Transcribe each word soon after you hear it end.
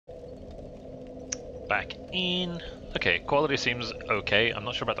back in. Okay, quality seems okay. I'm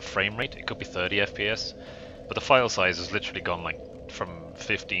not sure about the frame rate. It could be 30 FPS, but the file size has literally gone like from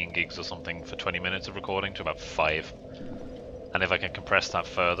 15 gigs or something for 20 minutes of recording to about 5. And if I can compress that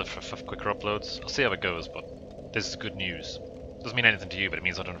further for quicker uploads, I'll see how it goes, but this is good news. Doesn't mean anything to you, but it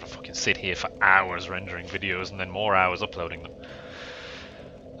means I don't have to fucking sit here for hours rendering videos and then more hours uploading them.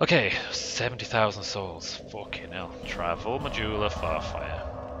 Okay, 70,000 souls. Fucking hell. Travel Majula Farfire.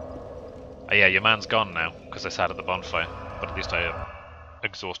 Oh yeah, your man's gone now, because I sat at the bonfire, but at least I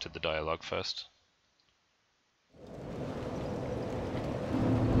exhausted the dialogue first.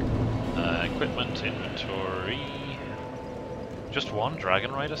 Equipment, inventory... Just one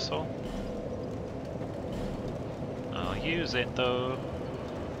Dragon Rider soul? I'll use it though.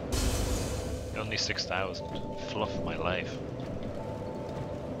 Only 6,000. Fluff my life.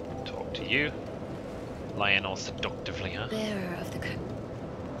 Talk to you. Lying all seductively, huh? Bearer of the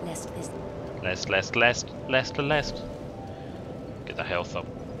lest this. Lest. Get the health up.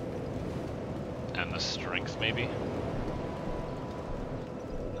 And the strength, maybe?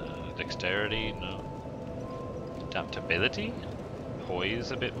 Dexterity, no. Adaptability?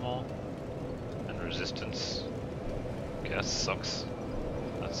 Poise a bit more. And resistance. Okay, that sucks.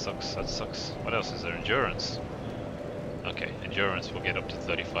 That sucks. What else is there? Endurance. Okay, endurance will get up to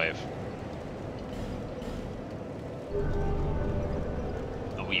 35.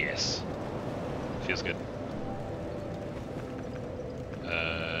 Oh yes. Feels good.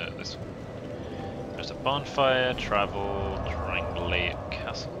 This one. There's a bonfire, travel, triangulate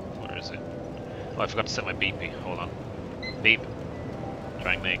castle. Where is it? Oh, I forgot to set my beepy. Hold on. Beep.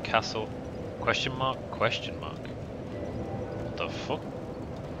 Triangulate castle. Question mark? Question mark. What the fuck?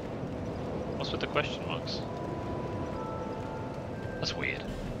 What's with the question marks? That's weird.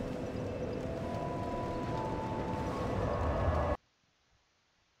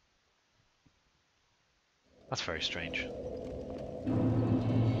 That's very strange.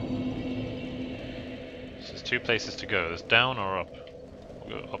 So there's two places to go. There's down or up.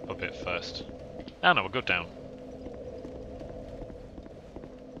 We'll go up a bit first. Ah no, we'll go down.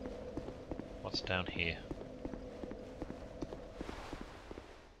 What's down here?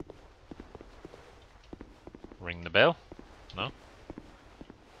 Ring the bell? No? I'm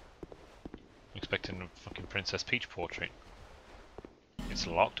expecting a fucking Princess Peach portrait. It's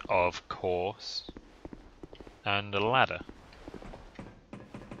locked, of course. And a ladder.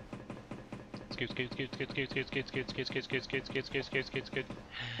 Scoot.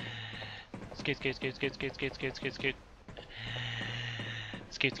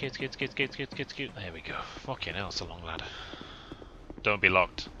 There we go. Fucking hell, it's a long ladder. Don't be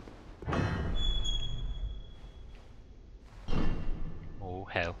locked. Oh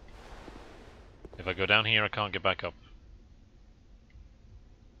hell. If I go down here I can't get back up.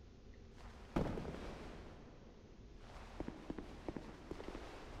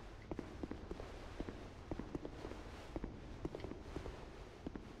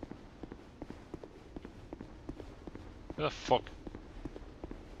 Who the fuck?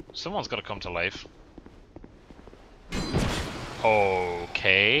 Someone's gotta come to life.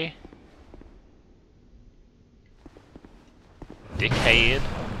 Okay. Dickhead.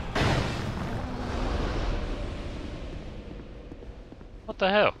 What the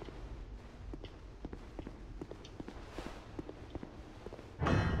hell?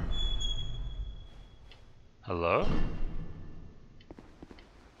 Hello?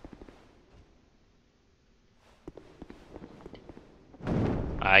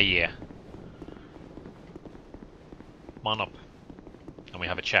 Ah, yeah. Come on up. And we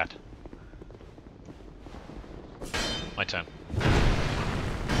have a chat. My turn.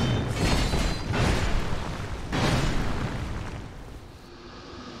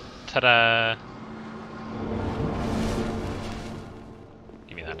 Ta-da!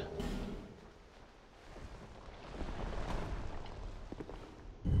 Give me that.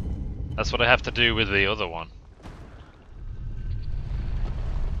 That's what I have to do with the other one.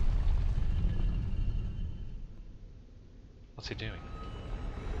 What's he doing?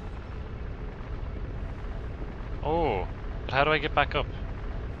 Oh, but how do I get back up?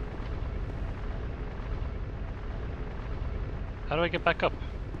 How do I get back up?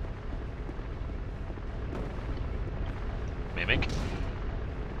 Mimic.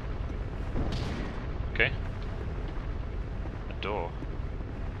 Okay. A door.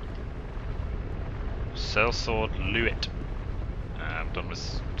 Sellsword Luet. I'm done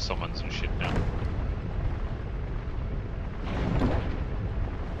with summons and shit now.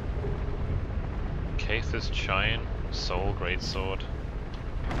 Cath's Chine, Soul Greatsword.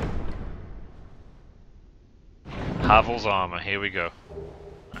 Havel's Armor, here we go.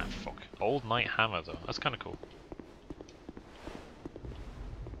 Ah, fuck. Old Knight Hammer though, that's kind of cool.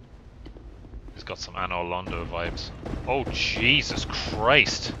 He's got some Anor Londo vibes. Oh Jesus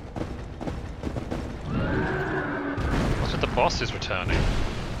Christ! What's with the bosses returning?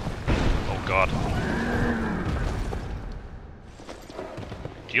 Oh God.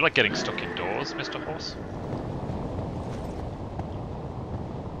 Do you like getting stuck indoors, Mr. Horse?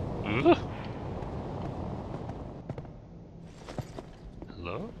 Ugh.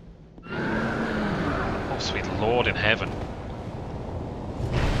 Hello? Oh, sweet Lord in heaven.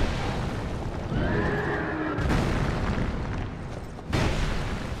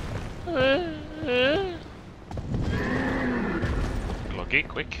 Gluggy,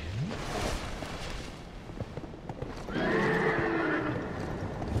 quick.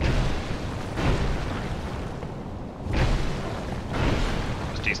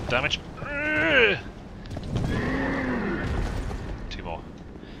 That's decent damage. Two more.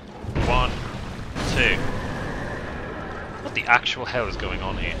 1, 2. What the actual hell is going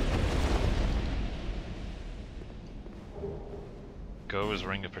on here? Go's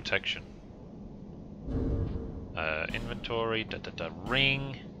Ring of Protection. Inventory,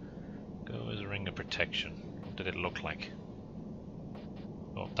 ring. Go's Ring of Protection. What did it look like?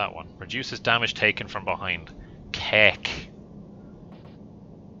 Oh, that one. Reduces damage taken from behind. Keck.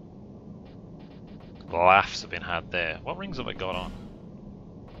 Laughs have been had there. What rings have I got on?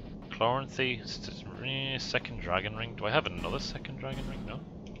 Chloranthy, second dragon ring. Do I have another second dragon ring? No.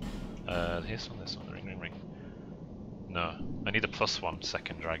 This one, ring. No, I need a +1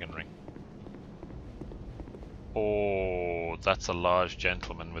 second dragon ring. Oh, that's a large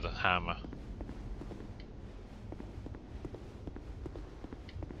gentleman with a hammer.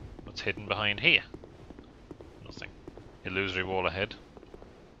 What's hidden behind here? Nothing. Illusory wall ahead.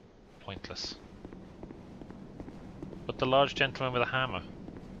 Pointless. But the large gentleman with a hammer.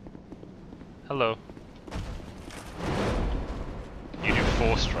 Hello. You do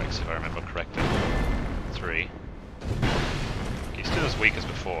 4 strikes if I remember correctly. 3. He's still as weak as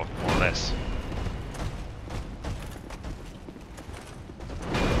before, more or less.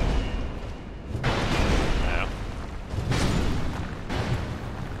 Now.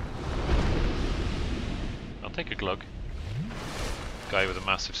 I'll take a glug. Guy with a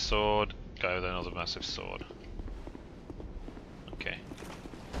massive sword, guy with another massive sword. Okay.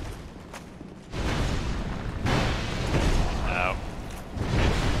 Now.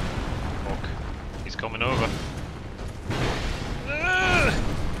 Fuck. He's coming over.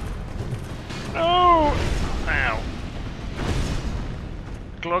 No! Ow.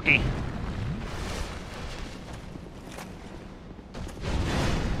 Gluggy.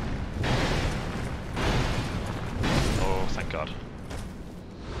 Oh, thank God.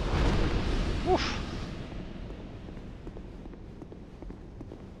 Woof.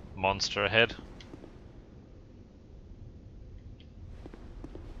 Monster ahead.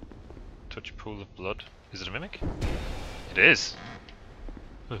 Touch pool of blood. Is it a mimic? It is!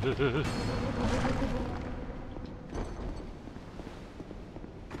 Ugh.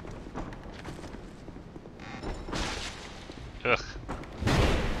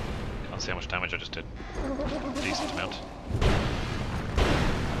 Can't see how much damage I just did. Decent amount.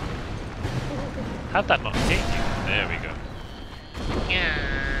 How'd that not hit you? There we go.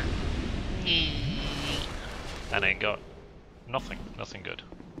 That ain't got nothing. Nothing good.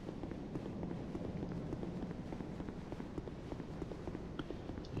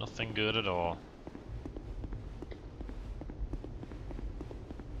 Nothing good at all.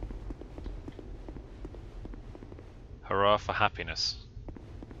 Hurrah for happiness.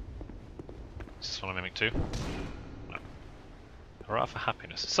 Is this one a mimic too? No. Hurrah for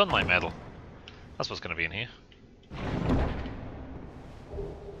happiness. Sunlight medal. That's what's going to be in here.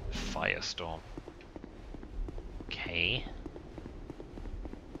 Firestorm. Okay.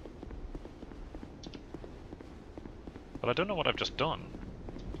 But I don't know what I've just done.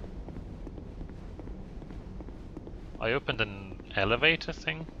 I opened an elevator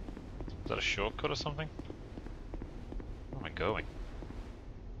thing? Is that a shortcut or something? Where am I going?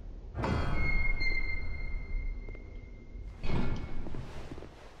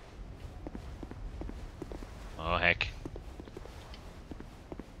 Oh heck.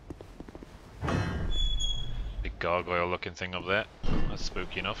 Big gargoyle looking thing up there. That's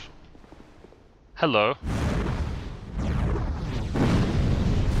spooky enough. Hello.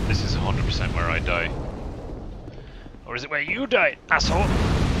 This is 100% where I die. Or is it where you died, asshole?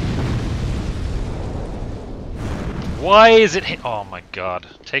 Why is it hit? Oh my God.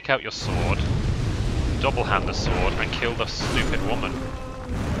 Take out your sword. Double hand the sword and kill the stupid woman.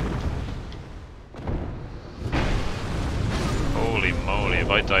 Holy moly, if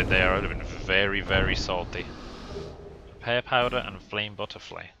I died there I would have been very, very salty. Pear powder and flame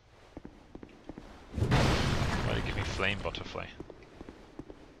butterfly. Why did you give me flame butterfly?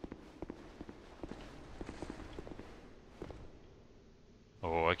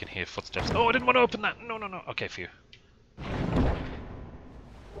 Oh, I can hear footsteps. Oh, I didn't want to open that! No, no, no. Okay, phew.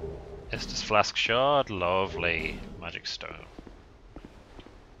 Estus flask shard, lovely. Magic stone.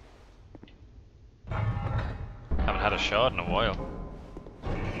 Haven't had a shard in a while.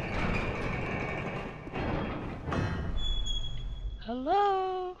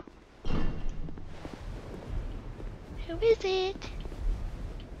 Hello? Who is it?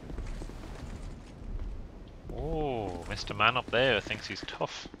 Oh, Mr. Man up there thinks he's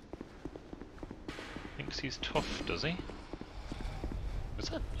tough. Thinks he's tough, does he? Was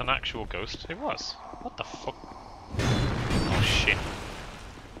that an actual ghost? It was. What the fuck? Oh shit.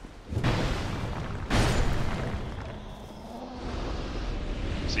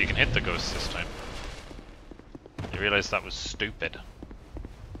 So you can hit the ghosts this time. You realise that was stupid.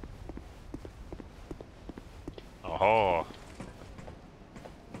 Oh.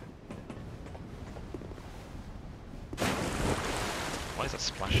 Why is that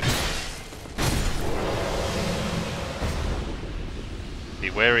splashing? Be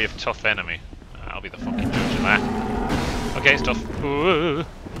wary of tough enemy. I'll be the fucking judge of that. Okay, it's tough. Ooh.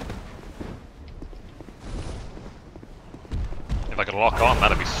 If I could lock on,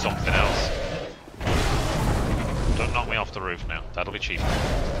 that'd be something else. Don't knock me off the roof now. That'll be cheap.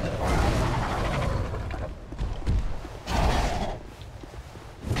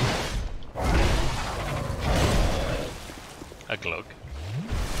 A glug.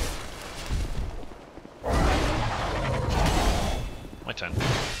 My turn.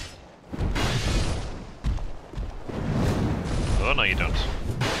 Oh no, you don't.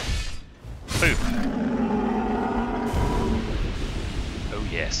 Boop. Oh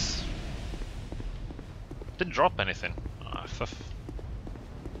yes. Didn't drop anything. Ah, fuff.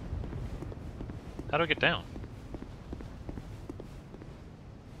 How do I get down?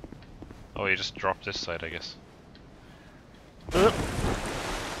 Oh, you just drop this side, I guess.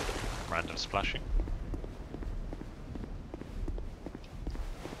 Random splashing.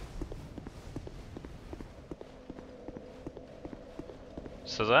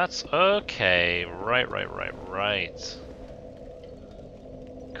 So that's okay. Right.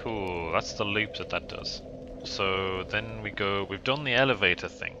 Cool, that's the loop that does. So then we go, we've done the elevator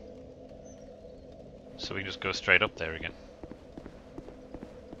thing. So we just go straight up there again.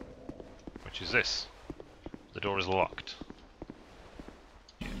 Which is this. The door is locked.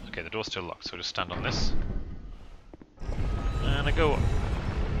 Yeah, okay, the door's still locked, so we just stand on this. And I go up.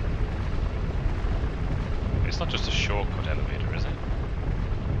 It's not just a shortcut elevator, is it?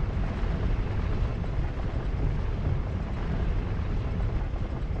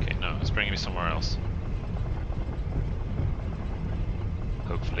 Okay, no, it's bringing me somewhere else.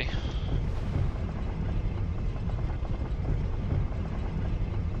 Hopefully.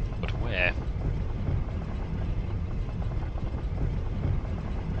 But where?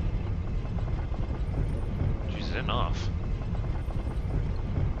 Jesus, enough.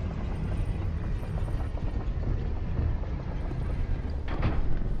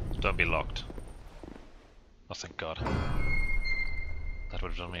 Don't be locked. Oh, thank God. That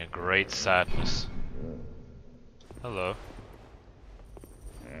would have done me a great sadness. Hello.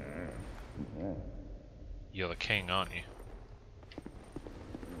 You're the king, aren't you?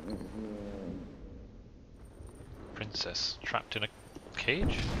 Princess trapped in a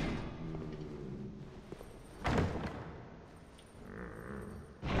cage?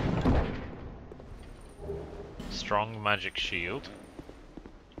 Strong magic shield.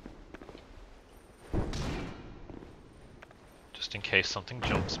 Just in case something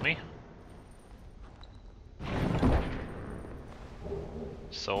jumps me.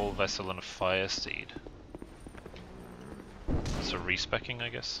 Soul vessel and a fire seed. It's a respecking, I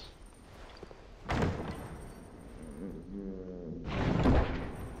guess.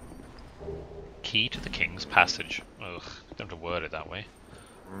 Key to the King's Passage. Ugh, don't have to word it that way.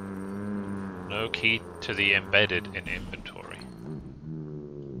 No key to the embedded in inventory.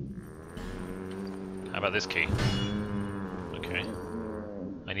 How about this key? Okay.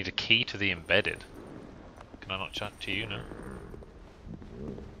 I need a key to the embedded. Can I not chat to you now?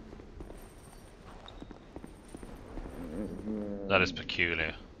 That is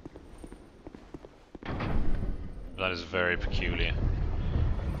peculiar. That is very peculiar.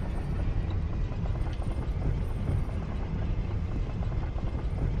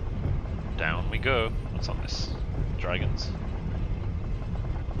 Down we go. What's on this? Dragons?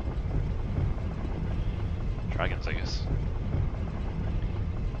 Dragons, I guess.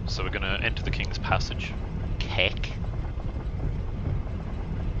 So we're gonna enter the King's Passage. Keck.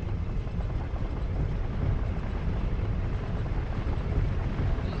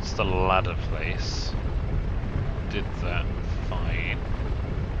 That's the ladder place. Did that fine.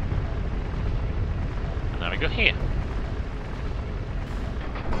 And now we go here.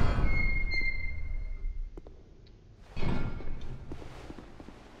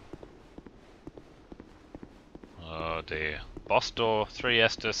 Oh dear. Boss door, 3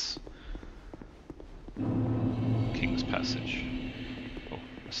 Estus. King's Passage. Oh,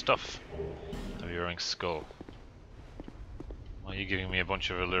 stuff. Alluring skull. Why are you giving me a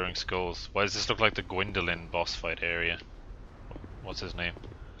bunch of alluring skulls? Why does this look like the Gwendolyn boss fight area? What's his name?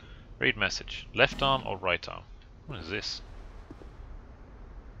 Read message. Left arm or right arm? What is this?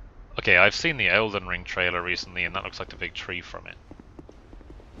 Okay, I've seen the Elden Ring trailer recently and that looks like the big tree from it.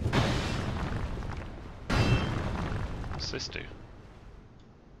 What's this do?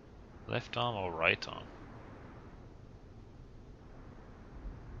 Left arm or right arm?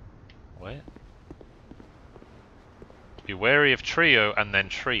 What? Be wary of trio and then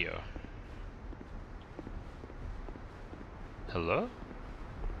trio. Hello?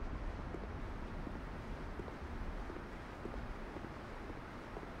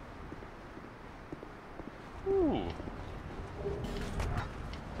 Ooh.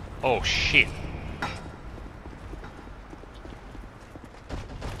 Oh shit.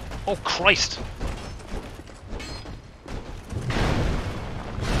 Oh Christ!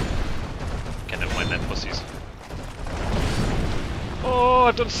 Okay, never mind them pussies. Oh,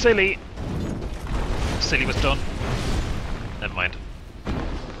 I've done silly! Silly was done. Never mind.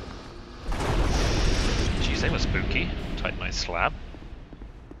 Jeez, they were spooky. Titanite slab.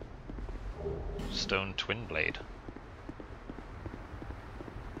 Stone twin blade.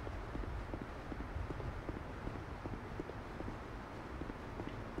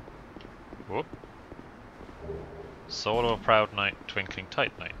 Whoop. Sword of Proud Knight, Twinkling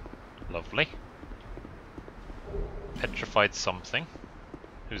Titanite. Lovely. Petrified something.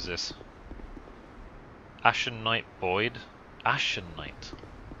 Who's this? Ashen Knight Boyd. Ashen Knight.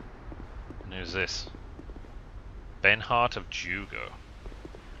 And who's this? Benhart of Jugo.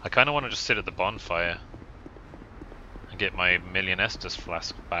 I kind of want to just sit at the bonfire and get my Million Estus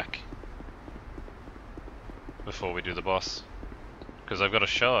flask back before we do the boss. Because I've got a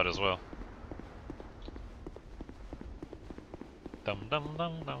shard as well. Dum dum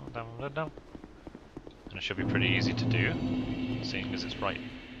dum dum dum dum dum. And it should be pretty easy to do, seeing as it's right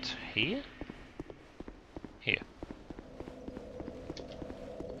here? Here.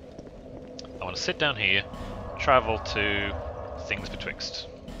 I want to sit down here, travel to Things Betwixt.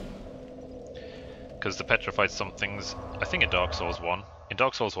 Because the petrified somethings, I think in Dark Souls 1. In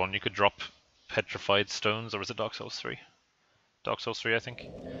Dark Souls 1 you could drop petrified stones, or is it Dark Souls 3? Dark Souls 3 I think.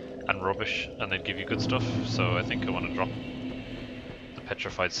 And rubbish, and they'd give you good stuff, so I think I want to drop the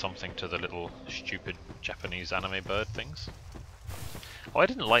petrified something to the little stupid Japanese anime bird things. Oh, I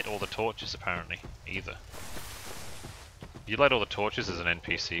didn't light all the torches apparently, either. You light all the torches as an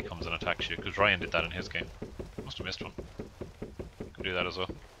NPC comes and attacks you, because Ryan did that in his game. Must have missed one. Could do that as well.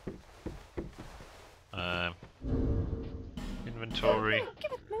 Inventory.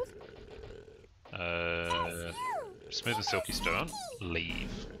 Smooth and silky stone.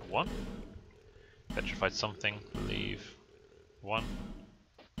 Leave. 1. Petrified something. Leave. 1.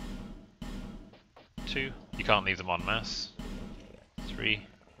 2. You can't leave them en masse. 3.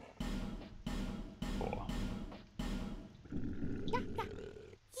 4.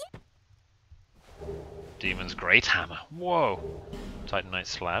 Demon's Great Hammer. Whoa! Titanite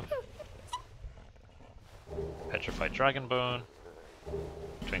Slab. Petrified Dragonbone.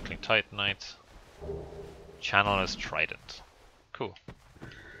 Twinkling Titanite. Channeler's Trident. Cool.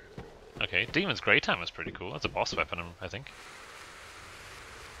 Okay, Demon's Great Hammer is pretty cool. That's a boss weapon, I think.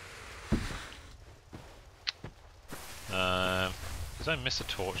 Did I miss a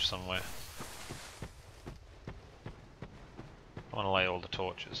torch somewhere? I want to light all the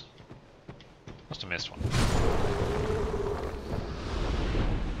torches. Must have missed one.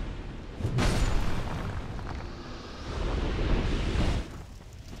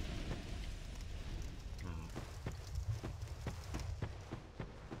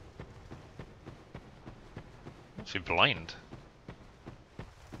 Actually blind.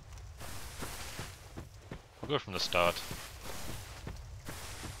 I'll go from the start.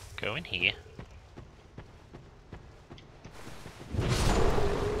 Go in here.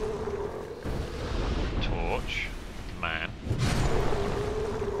 Torch. Man.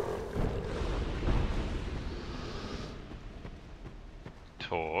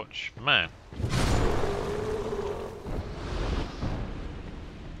 Torch. Man.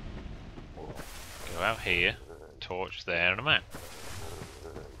 Go out here, torch there, and I'm out.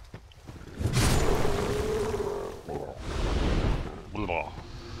 Blah.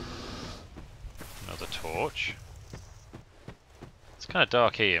 Another torch. It's kind of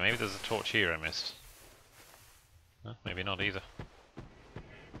dark here. Maybe there's a torch here I missed. No, maybe not either.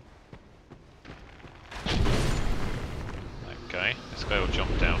 Okay, this guy will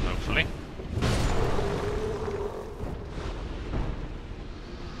jump down hopefully.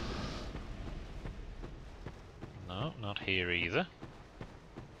 No, not here either.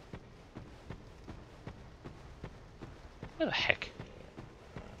 Where the heck?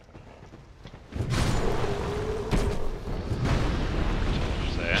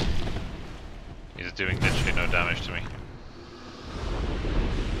 Torch there. He's doing literally no damage to me.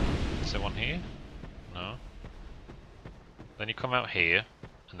 Is there one here? No. Then you come out here,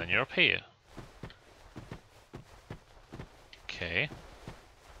 and then you're up here. Okay.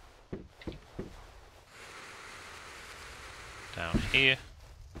 Down here.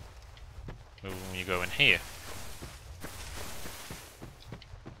 Boom, you go in here.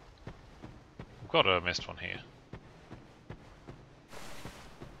 We've got a missed one here.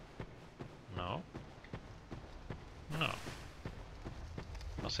 No. No.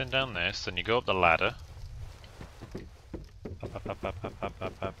 Nothing down there, so then you go up the ladder.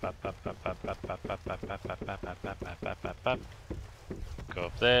 Go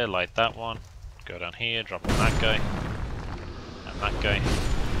up there, light that one. Go down here, drop on that guy. And that guy.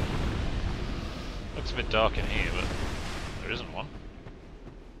 Looks a bit dark in here, but there isn't one.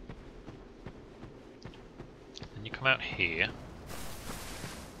 Then you come out here.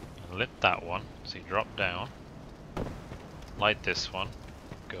 And lit that one, so you drop down. Light this one.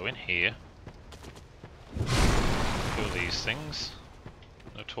 Go in here. Kill these things.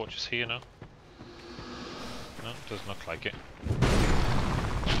 No torches here, no? No, doesn't look like it.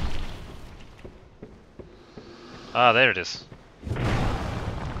 Ah, there it is.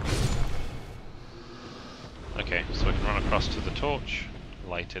 Okay, so I can run across to the torch,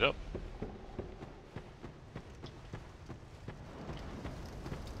 light it up.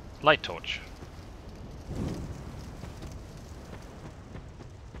 Light torch.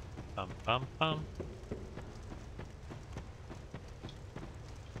 Bum bum bum.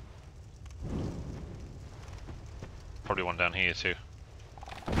 Probably one down here too.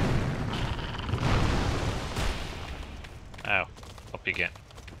 Ow, up you get.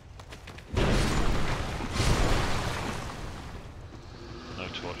 No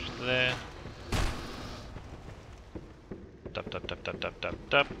torch there. Dup dup dup dup dup dup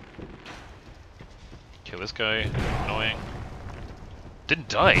dup. Kill this guy, annoying. Didn't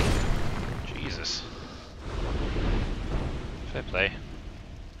die! Jesus. Fair play.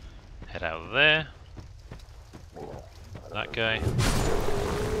 Head out of there. That guy.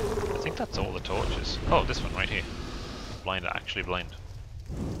 I think that's all the torches. Oh, this one right here. Blind, actually blind.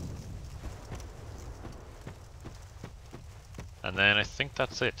 And then I think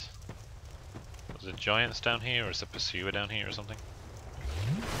that's it. Was it giants down here, or is it pursuer down here or something?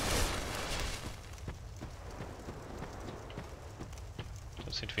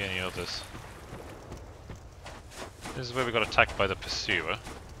 Don't seem to be any others. This is where we got attacked by the pursuer.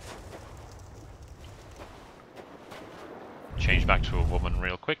 Change back to a woman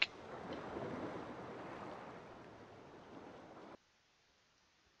real quick.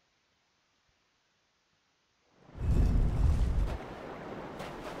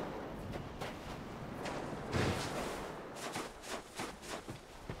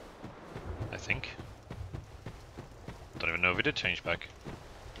 I think. Don't even know if we did change back.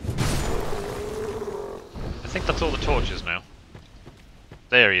 I think that's all the torches now.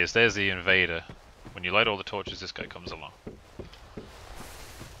 There he is, there's the invader. When you light all the torches, this guy comes along.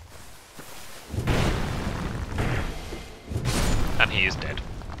 And he is dead.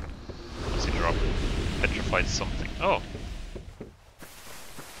 Does he drop petrified something? Oh!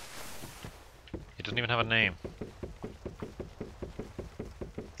 He doesn't even have a name.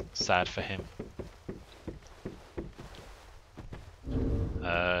 Sad for him.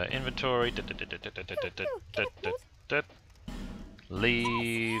 Inventory.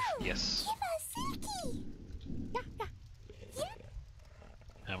 Leave. Yes.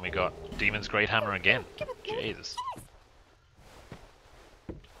 And we got Demon's Great Hammer again. Jesus.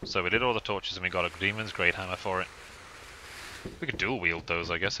 So we lit all the torches and we got a Demon's Great Hammer for it. We could dual wield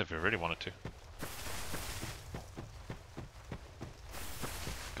those, I guess, if we really wanted to.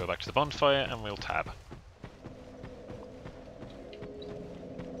 Go back to the bonfire and we'll tab.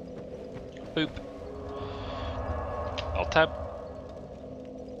 Boop. I'll tab.